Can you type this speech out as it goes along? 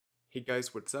Hey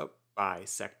guys, what's up?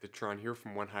 Bisectatron here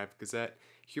from OneHive Gazette,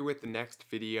 here with the next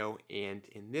video, and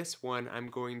in this one I'm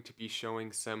going to be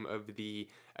showing some of the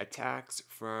attacks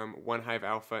from OneHive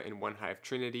Alpha and OneHive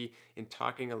Trinity and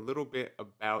talking a little bit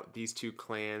about these two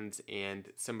clans and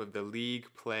some of the league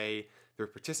play they're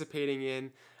participating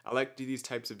in. I like to do these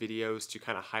types of videos to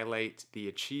kind of highlight the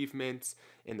achievements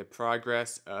and the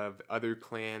progress of other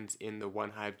clans in the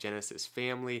OneHive Genesis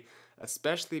family,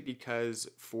 especially because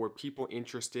for people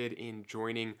interested in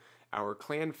joining our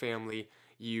clan family,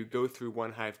 you go through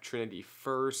OneHive Trinity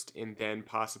first and then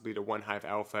possibly to OneHive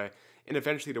Alpha and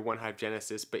eventually to OneHive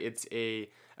Genesis, but it's a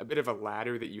bit of a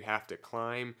ladder that you have to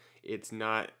climb. It's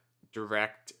not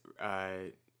direct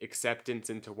acceptance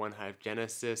into OneHive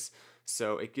Genesis,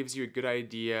 so it gives you a good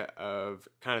idea of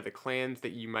kind of the clans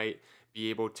that you might be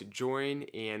able to join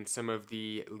and some of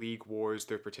the league wars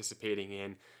they're participating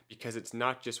in, because it's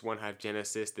not just OneHive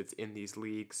Genesis that's in these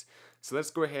leagues. So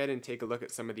let's go ahead and take a look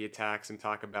at some of the attacks and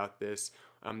talk about this.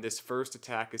 This first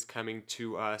attack is coming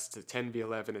to us, it's a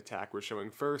 10v11 attack we're showing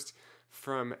first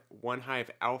from OneHive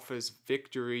Alpha's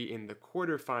victory in the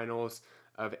quarterfinals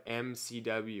of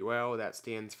MCWL. That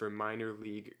stands for Minor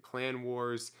League Clan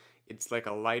Wars. It's like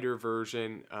a lighter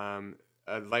version,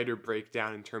 a lighter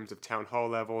breakdown in terms of town hall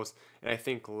levels, and I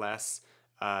think less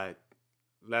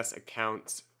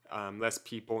accounts, less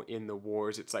people in the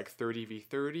wars. It's like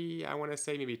 30v30, I want to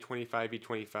say, maybe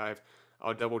 25v25.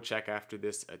 I'll double check after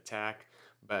this attack,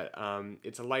 but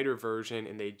it's a lighter version,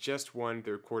 and they just won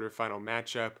their quarterfinal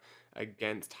matchup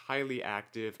against highly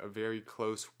active, a very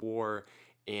close war,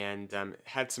 and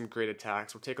had some great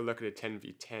attacks. We'll take a look at a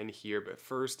 10v10 here, but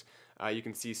first you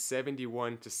can see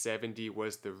 71-70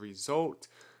 was the result,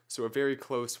 so a very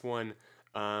close one.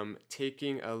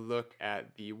 Taking a look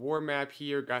at the war map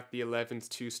here, got the 11s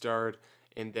 2-starred,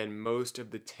 and then most of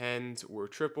the 10s were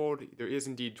tripled. There is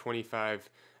indeed 25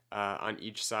 on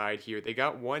each side here. They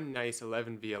got one nice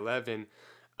 11v11,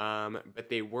 but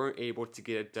they weren't able to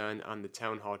get it done on the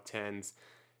Town Hall 10s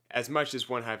as much as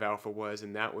OneHive Alpha was,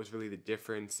 and that was really the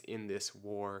difference in this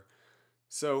war.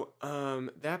 So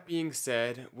that being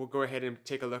said, we'll go ahead and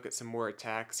take a look at some more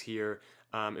attacks here,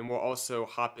 and we'll also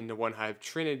hop into OneHive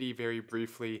Trinity very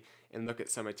briefly and look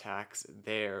at some attacks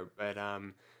there. But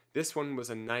this one was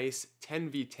a nice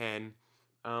 10v10.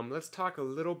 Let's talk a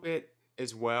little bit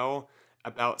as well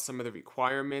about some of the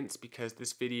requirements, because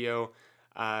this video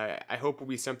I hope will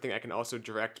be something I can also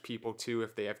direct people to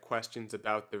if they have questions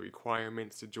about the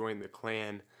requirements to join the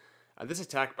clan. This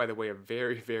attack, by the way, a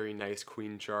very, very nice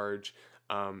queen charge.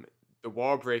 The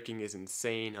wall breaking is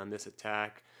insane on this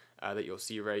attack that you'll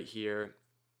see right here.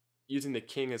 Using the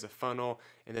king as a funnel,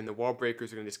 and then the wall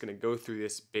breakers are just going to go through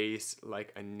this base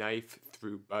like a knife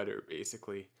through butter,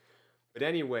 basically. But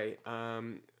anyway,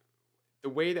 the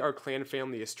way that our clan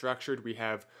family is structured, we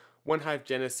have OneHive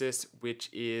Genesis,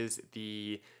 which has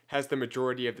the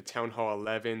majority of the Town Hall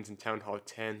 11s and Town Hall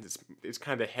 10s. It's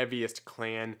kind of the heaviest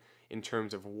clan in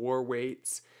terms of war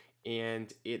weights,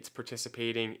 and it's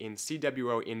participating in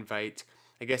CWL Invite.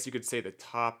 I guess you could say the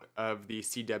top of the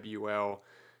CWL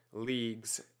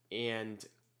leagues. And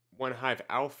OneHive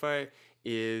Alpha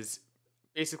is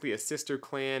basically a sister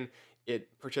clan.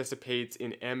 It participates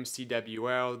in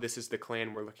MCWL. This is the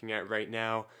clan we're looking at right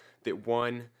now that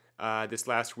won this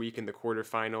last week in the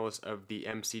quarterfinals of the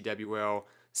MCWL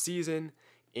season,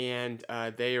 and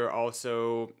they are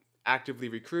also actively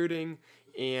recruiting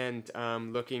and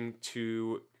looking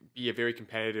to be a very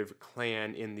competitive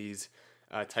clan in these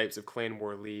types of clan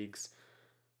war leagues.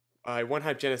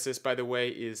 OneHive Genesis, by the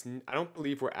way, I don't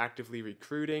believe we're actively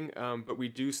recruiting, but we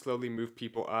do slowly move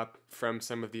people up from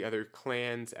some of the other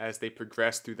clans as they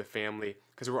progress through the family,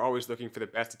 because we're always looking for the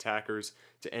best attackers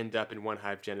to end up in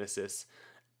OneHive Genesis.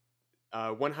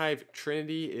 OneHive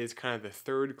Trinity is kind of the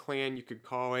third clan, you could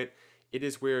call it. It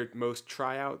is where most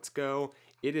tryouts go.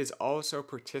 It is also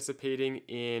participating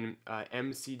in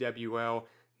MCWL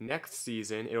next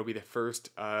season. It'll be the first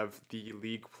of the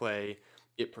league play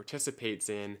it participates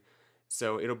in.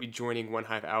 So it'll be joining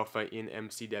OneHive Alpha in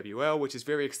MCWL, which is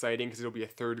very exciting because it'll be a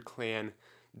third clan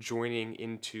joining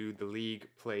into the league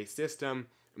play system.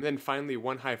 And then finally,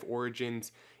 OneHive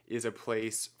Origins is a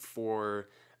place for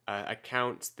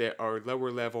accounts that are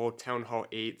lower level, Town Hall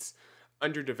 8s,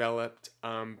 underdeveloped,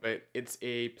 but it's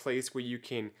a place where you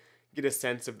can get a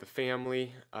sense of the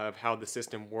family, of how the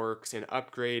system works, and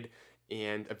upgrade,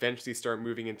 and eventually start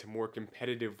moving into more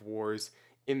competitive wars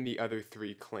in the other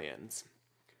three clans.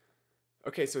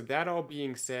 Okay, so that all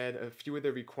being said, a few of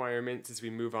the requirements as we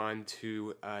move on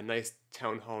to a nice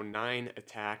Town Hall 9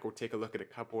 attack. We'll take a look at a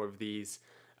couple of these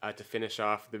to finish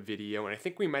off the video, and I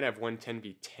think we might have one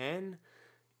 10v10.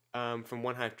 from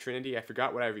OneHive Trinity. I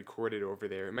forgot what I recorded over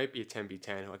there. It might be a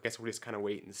 10v10. I guess we'll just kind of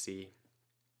wait and see.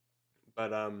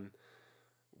 But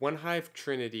OneHive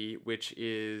Trinity, which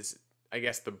is, I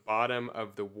guess, the bottom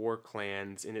of the war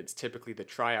clans, and it's typically the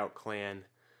tryout clan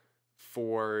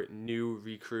for new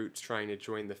recruits trying to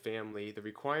join the family. The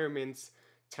requirements: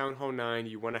 Town Hall 9,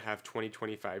 you want to have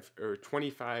 25 or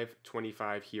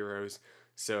 25 heroes.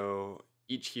 So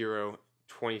each hero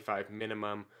 25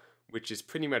 minimum, which is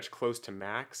pretty much close to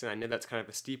max. And I know that's kind of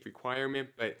a steep requirement,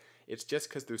 but it's just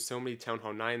because there's so many Town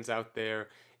Hall 9s out there.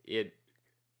 It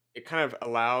kind of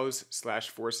allows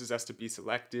 / forces us to be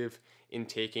selective in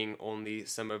taking only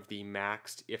some of the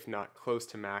maxed, if not close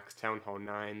to max, Town Hall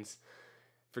 9s.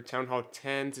 For Town Hall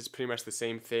 10s, it's pretty much the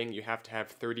same thing. You have to have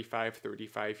 35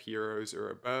 heroes or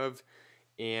above,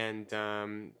 and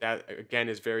that, again,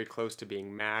 is very close to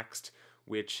being maxed,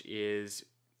 which is,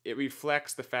 it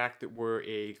reflects the fact that we're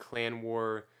a clan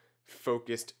war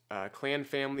focused clan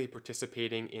family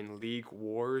participating in league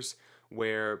wars,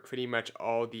 where pretty much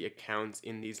all the accounts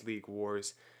in these league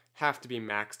wars have to be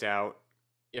maxed out,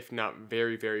 if not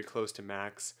very, very close to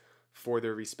max, for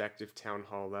their respective Town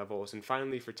Hall levels. And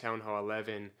finally, for Town Hall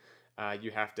 11,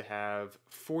 you have to have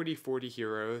 40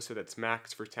 heroes, so that's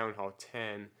max for Town Hall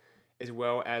 10, as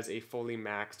well as a fully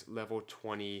maxed level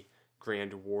 20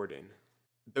 Grand Warden.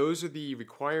 Those are the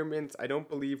requirements. I don't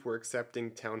believe we're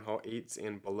accepting Town Hall 8s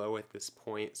and below at this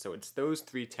point, so it's those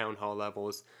 3 Town Hall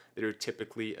levels that are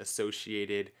typically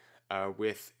associated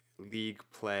with league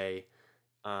play.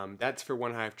 That's for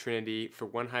OneHive Trinity. For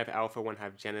OneHive Alpha,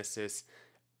 OneHive Genesis,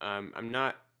 I'm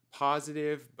not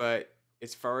positive, but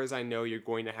as far as I know, you're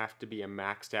going to have to be a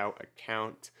maxed out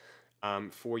account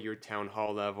for your Town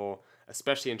Hall level,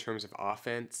 especially in terms of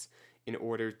offense, in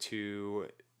order to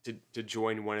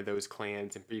join one of those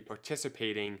clans and be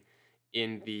participating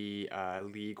in the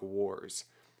league wars.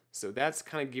 So that's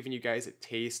kind of giving you guys a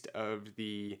taste of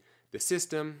the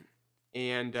system.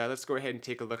 And let's go ahead and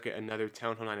take a look at another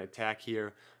Town Hall 9 attack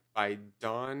here by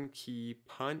Donkey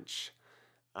Punch.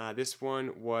 This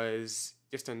one was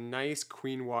just a nice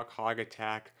Queen Walk Hog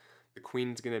attack. The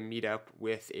Queen's going to meet up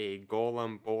with a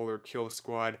Golem Bowler Kill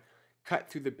Squad, cut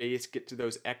through the base, get to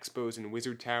those Expos and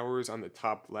Wizard Towers on the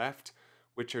top left,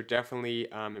 which are definitely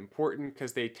important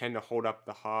because they tend to hold up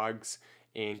the Hogs,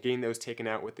 and getting those taken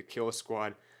out with the Kill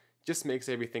Squad just makes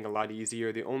everything a lot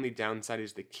easier. The only downside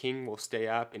is the King will stay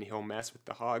up and he'll mess with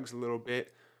the Hogs a little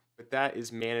bit, but that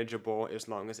is manageable as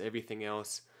long as everything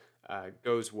else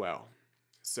goes well.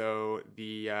 So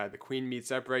the Queen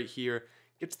meets up right here,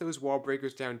 gets those wall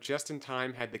breakers down just in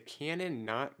time. Had the cannon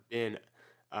not been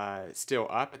still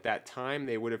up at that time,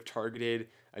 they would have targeted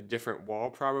a different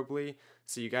wall probably.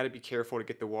 So you got to be careful to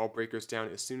get the wall breakers down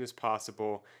as soon as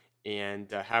possible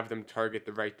and have them target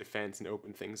the right defense and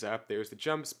open things up. There's the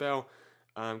jump spell,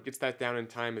 gets that down in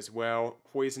time as well.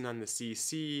 Poison on the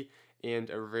CC and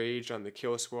a rage on the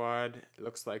kill squad. It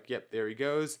looks like, yep, there he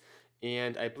goes.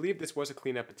 And I believe this was a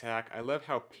cleanup attack. I love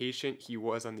how patient he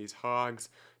was on these hogs,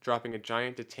 dropping a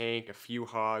giant to tank, a few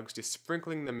hogs, just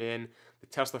sprinkling them in. The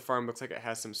Tesla farm looks like it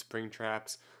has some spring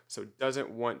traps, so it doesn't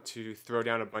want to throw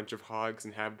down a bunch of hogs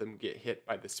and have them get hit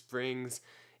by the springs.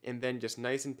 And then just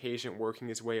nice and patient working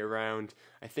his way around.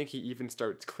 I think he even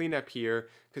starts cleanup here,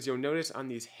 because you'll notice on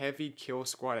these heavy kill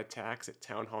squad attacks at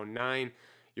Town Hall 9,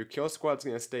 your kill squad's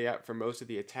going to stay up for most of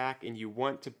the attack, and you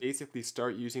want to basically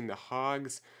start using the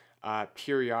hogs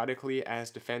periodically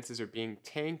as defenses are being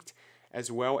tanked,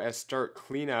 as well as start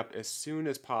cleanup as soon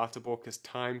as possible, because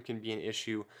time can be an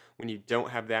issue when you don't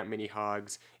have that many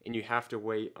hogs and you have to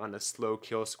wait on a slow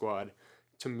kill squad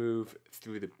to move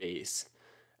through the base.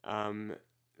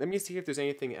 Let me see if there's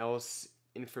anything else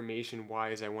information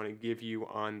wise I want to give you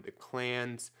on the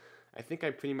clans. I think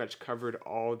I pretty much covered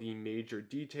all the major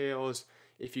details.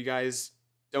 If you guys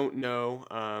don't know,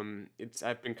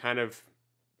 I've been kind of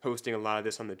posting a lot of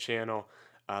this on the channel,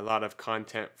 a lot of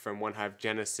content from OneHive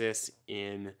Genesis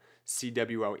in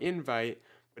CWL Invite.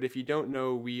 But if you don't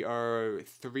know, we are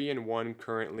 3-1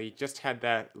 currently. Just had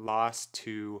that loss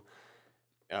to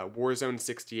Warzone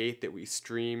 68 that we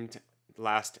streamed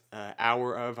last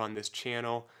hour of on this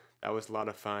channel. That was a lot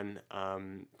of fun,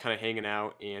 kind of hanging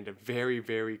out, and a very,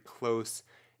 very close,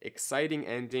 exciting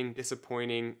ending.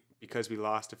 Disappointing because we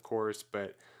lost, of course,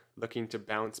 but looking to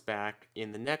bounce back.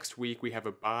 In the next week, we have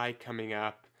a bye coming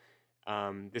up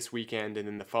this weekend, and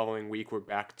then the following week we're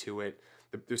back to it.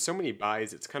 There's so many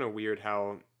buys, it's kind of weird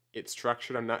how it's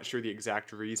structured. I'm not sure the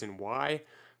exact reason why,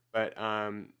 but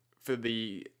for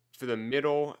the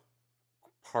middle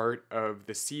part of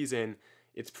the season,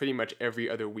 it's pretty much every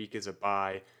other week is a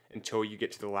bye until you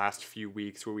get to the last few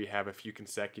weeks where we have a few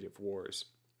consecutive wars.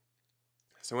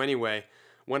 So anyway,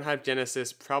 OneHive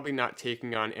Genesis probably not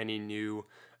taking on any new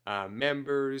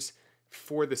members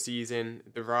for the season.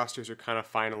 The rosters are kind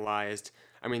of finalized.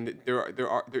 I mean,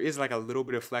 there is like a little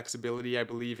bit of flexibility, I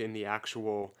believe, in the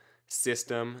actual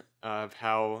system of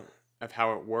how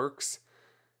it works.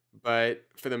 But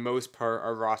for the most part,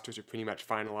 our rosters are pretty much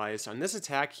finalized. On this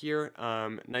attack here,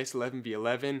 nice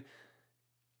 11v11.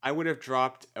 I would have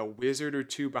dropped a wizard or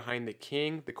two behind the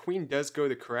king. The queen does go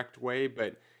the correct way,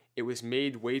 but it was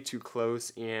made way too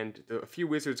close, and a few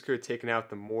wizards could have taken out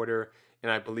the mortar, and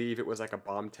I believe it was like a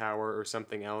bomb tower or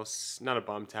something else. Not a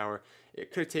bomb tower.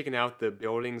 It could have taken out the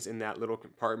buildings in that little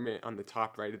compartment on the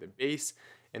top right of the base,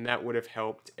 and that would have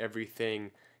helped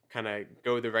everything kind of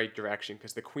go the right direction,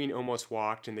 because the queen almost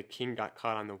walked and the king got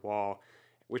caught on the wall,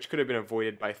 which could have been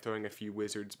avoided by throwing a few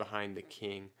wizards behind the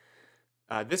king.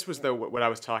 This was, though, what I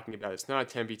was talking about. It's not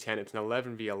a 10v10, it's an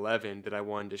 11v11 that I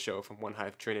wanted to show from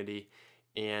OneHive Trinity.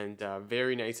 And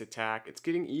very nice attack. It's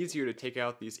getting easier to take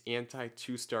out these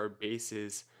anti-2-star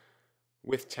bases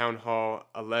with Town Hall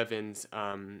 11s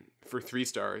for 3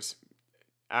 stars.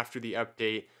 After the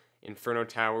update, Inferno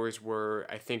Towers were,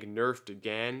 I think, nerfed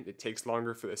again. It takes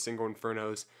longer for the single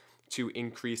Infernos to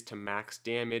increase to max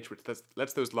damage, which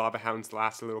lets those Lava Hounds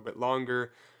last a little bit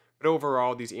longer. But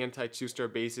overall, these anti-2-star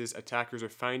bases, attackers are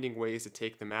finding ways to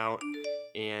take them out.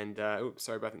 And, oops,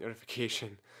 sorry about the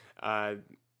notification.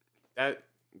 That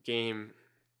game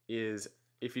is,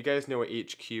 if you guys know what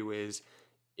HQ is,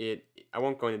 I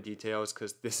won't go into details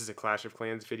because this is a Clash of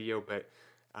Clans video, but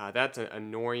that's an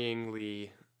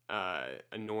annoyingly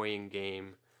annoying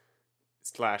game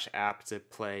 / app to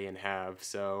play and have,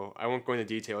 so I won't go into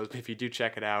details, but if you do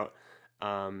check it out,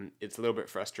 it's a little bit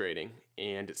frustrating,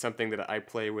 and it's something that I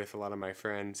play with a lot of my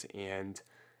friends, and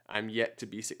I'm yet to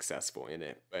be successful in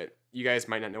it, but you guys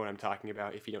might not know what I'm talking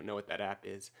about if you don't know what that app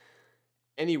is.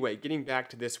 Anyway, getting back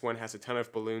to this one, has a ton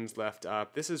of balloons left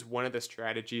up. This is one of the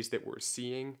strategies that we're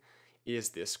seeing, is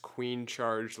this Queen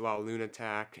Charge La Lune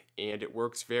attack, and it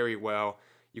works very well.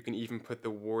 You can even put the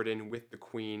Warden with the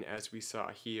Queen, as we saw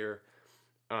here.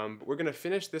 But we're going to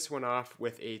finish this one off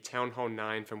with a Town Hall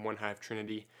 9 from OneHive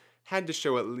Trinity. Had to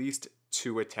show at least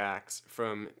 2 attacks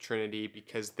from Trinity,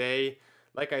 because they,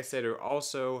 like I said, are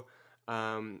also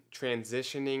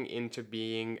transitioning into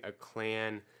being a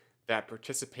clan that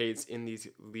participates in these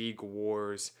league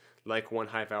wars like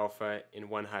OneHive Alpha and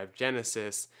OneHive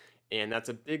Genesis, and that's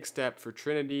a big step for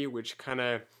Trinity, which kind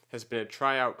of has been a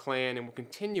tryout clan and will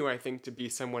continue, I think, to be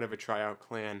somewhat of a tryout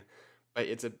clan, but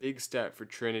it's a big step for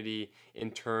Trinity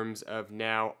in terms of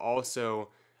now also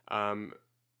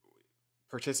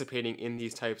participating in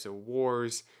these types of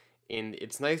wars, and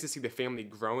it's nice to see the family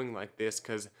growing like this,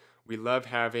 because we love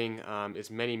having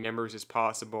as many members as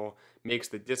possible, makes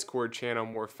the Discord channel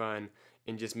more fun,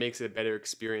 and just makes it a better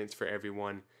experience for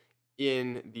everyone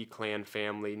in the clan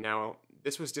family. Now,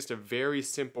 this was just a very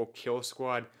simple kill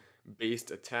squad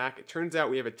based attack. It turns out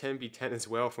we have a 10v10 as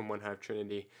well from OneHive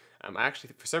Trinity. I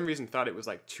actually, for some reason, thought it was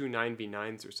like 2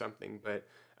 9v9s or something, but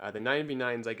the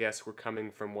 9v9s, I guess, were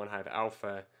coming from OneHive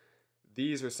Alpha.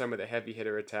 These are some of the heavy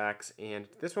hitter attacks, and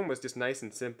this one was just nice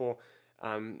and simple.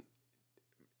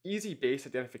 Easy base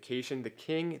identification. The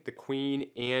king, the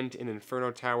queen, and an Inferno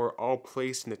Tower all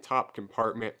placed in the top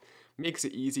compartment. Makes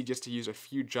it easy just to use a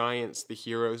few giants, the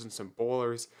heroes, and some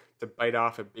bowlers to bite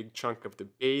off a big chunk of the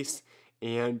base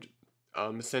and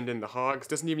send in the hogs.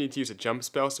 Doesn't even need to use a jump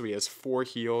spell, so he has 4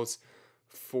 heals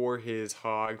for his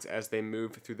hogs as they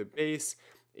move through the base,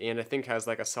 and I think has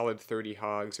like a solid 30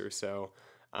 hogs or so.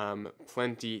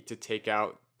 Plenty to take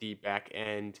out the back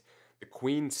end. The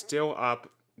queen's still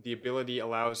up. The ability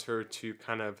allows her to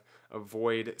kind of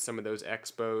avoid some of those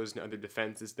expos and other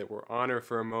defenses that were on her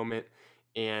for a moment,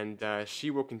 and she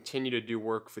will continue to do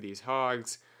work for these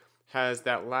hogs. Has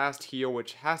that last heal,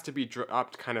 which has to be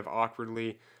dropped kind of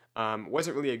awkwardly.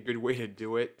 Wasn't really a good way to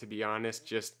do it, to be honest.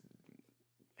 Just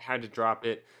had to drop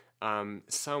it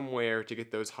somewhere to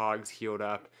get those hogs healed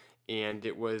up, and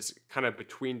it was kind of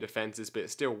between defenses, but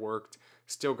it still worked.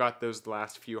 Still got those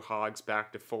last few hogs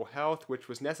back to full health, which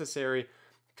was necessary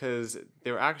because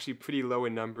they were actually pretty low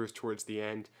in numbers towards the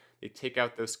end. They take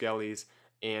out those skellies,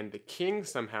 and the king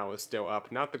somehow is still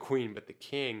up. Not the queen, but the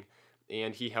king,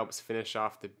 and he helps finish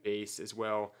off the base as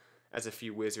well as a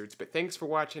few wizards. But thanks for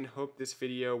watching. Hope this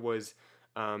video was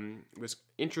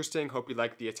interesting. Hope you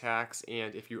liked the attacks,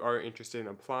 and if you are interested in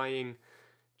applying,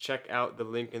 check out the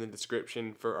link in the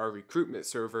description for our recruitment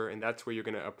server, and that's where you're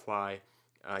going to apply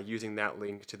using that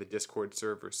link to the Discord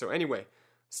server. So anyway,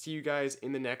 see you guys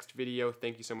in the next video.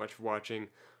 Thank you so much for watching.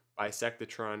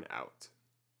 Bisectatron out.